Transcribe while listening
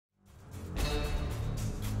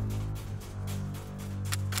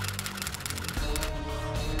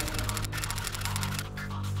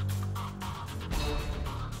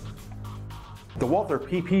The Walther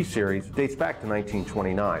PP series dates back to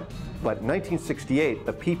 1929, but in 1968,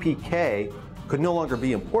 the PPK could no longer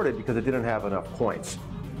be imported because it didn't have enough points.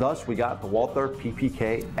 Thus, we got the Walther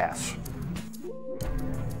PPK-S.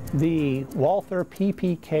 The Walther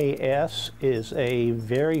PPK-S is a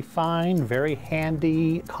very fine, very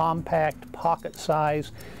handy, compact,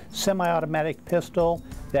 pocket-sized, semi-automatic pistol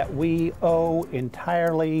that we owe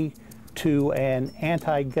entirely to an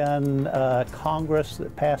anti-gun Congress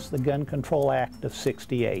that passed the Gun Control Act of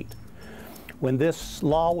 '68. When this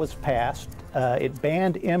law was passed, it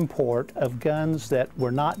banned import of guns that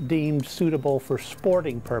were not deemed suitable for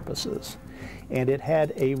sporting purposes. And it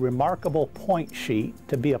had a remarkable point sheet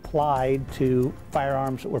to be applied to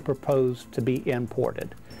firearms that were proposed to be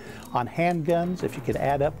imported. On handguns, if you could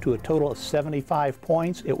add up to a total of 75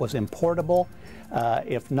 points, it was importable.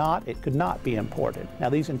 If not, it could not be imported. Now,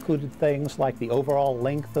 these included things like the overall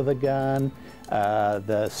length of the gun,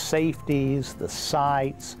 the safeties, the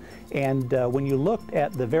sights, and when you looked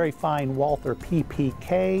at the very fine Walther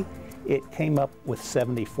PPK, it came up with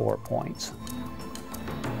 74 points.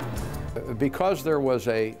 Because there was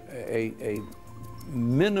a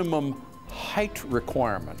minimum height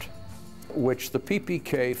requirement, which the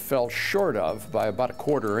PPK fell short of by about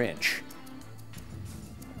 1/4 inch.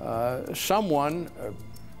 Someone,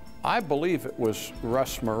 I believe it was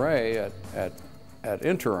Russ Murray at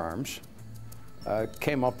Interarms,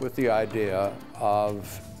 came up with the idea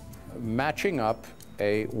of matching up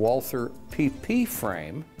a Walther PP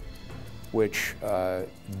frame, which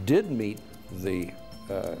did meet the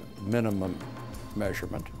minimum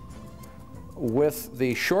measurement, with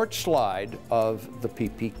the short slide of the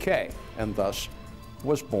PPK, and thus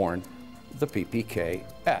was born the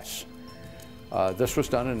PPK-S. This was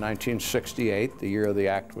done in 1968, the year the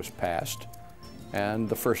act was passed, and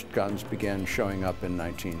the first guns began showing up in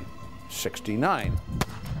 1969.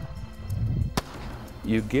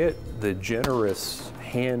 You get the generous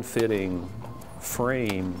hand-fitting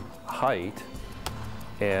frame height,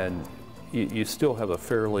 and you still have a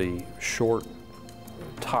fairly short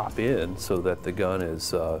top end so that the gun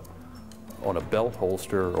is on a belt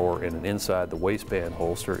holster or in an inside the waistband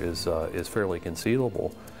holster is fairly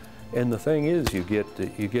concealable. And the thing is, you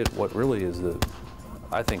get what really is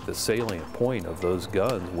I think the salient point of those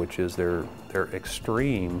guns, which is their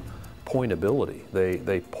extreme pointability.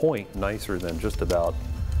 They point nicer than just about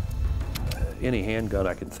any handgun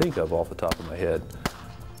I can think of off the top of my head.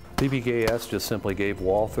 PPK-S just simply gave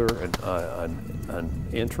Walther an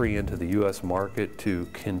entry into the U.S. market to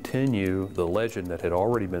continue the legend that had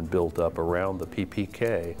already been built up around the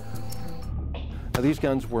PPK. Now, these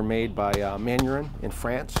guns were made by Manurin in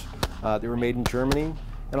France. They were made in Germany,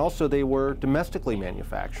 and also they were domestically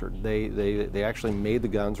manufactured. They actually made the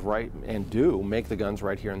guns right, and do make the guns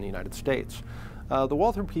right here in the United States. The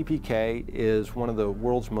Walther PPK is one of the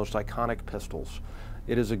world's most iconic pistols.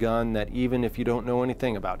 It is a gun that even if you don't know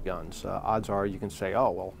anything about guns, odds are you can say, oh,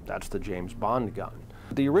 well, that's the James Bond gun.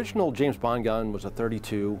 The original James Bond gun was a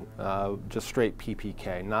 .32, just straight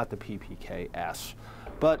PPK, not the PPK-S.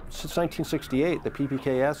 But since 1968, the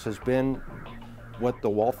PPK-S has been what the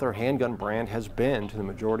Walther handgun brand has been to the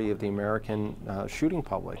majority of the American shooting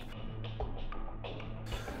public.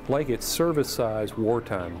 Like its service-size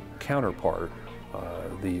wartime counterpart,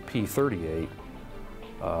 the P38,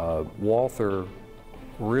 Walther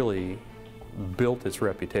really built its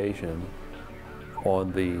reputation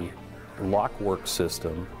on the lockwork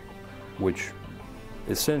system, which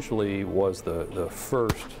essentially was the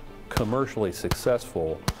first commercially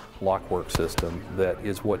successful lockwork system that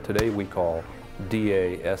is what today we call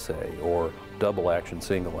DASA, or double action,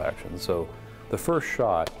 single action. So the first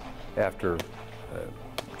shot after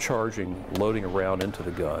charging, loading a round into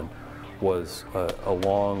the gun was a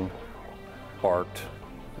long arced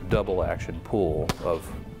double action pull of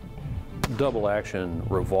double action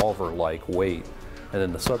revolver-like weight, and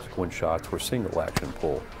then the subsequent shots were single action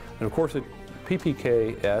pull. And of course,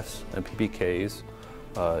 PPK-S and PPKs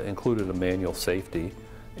included a manual safety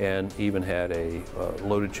and even had a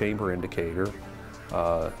loaded chamber indicator.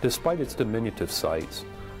 Despite its diminutive sights,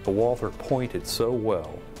 the Walther pointed so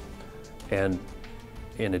well, and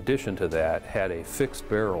in addition to that had a fixed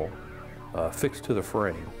barrel fixed to the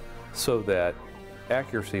frame, so that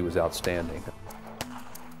accuracy was outstanding.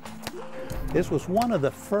 This was one of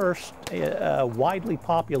the first widely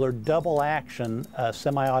popular double-action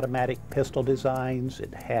semi-automatic pistol designs.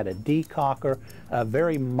 It had a decocker, a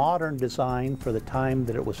very modern design for the time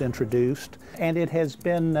that it was introduced, and it has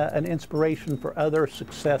been an inspiration for other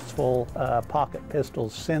successful pocket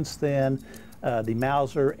pistols since then. The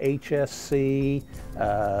Mauser HSC,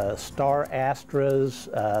 Star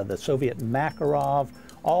Astras, the Soviet Makarov,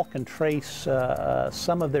 all can trace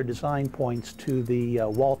some of their design points to the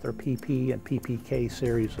Walther PP and PPK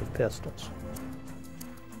series of pistols.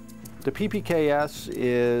 The PPKS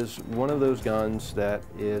is one of those guns that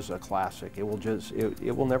is a classic. It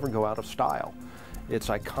will never go out of style. It's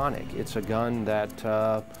iconic. It's a gun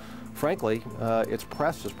that, frankly, its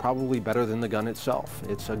press is probably better than the gun itself.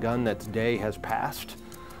 It's a gun that's day has passed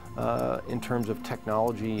in terms of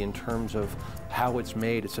technology, in terms of how it's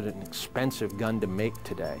made. It's an expensive gun to make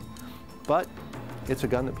today, but it's a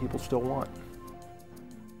gun that people still want.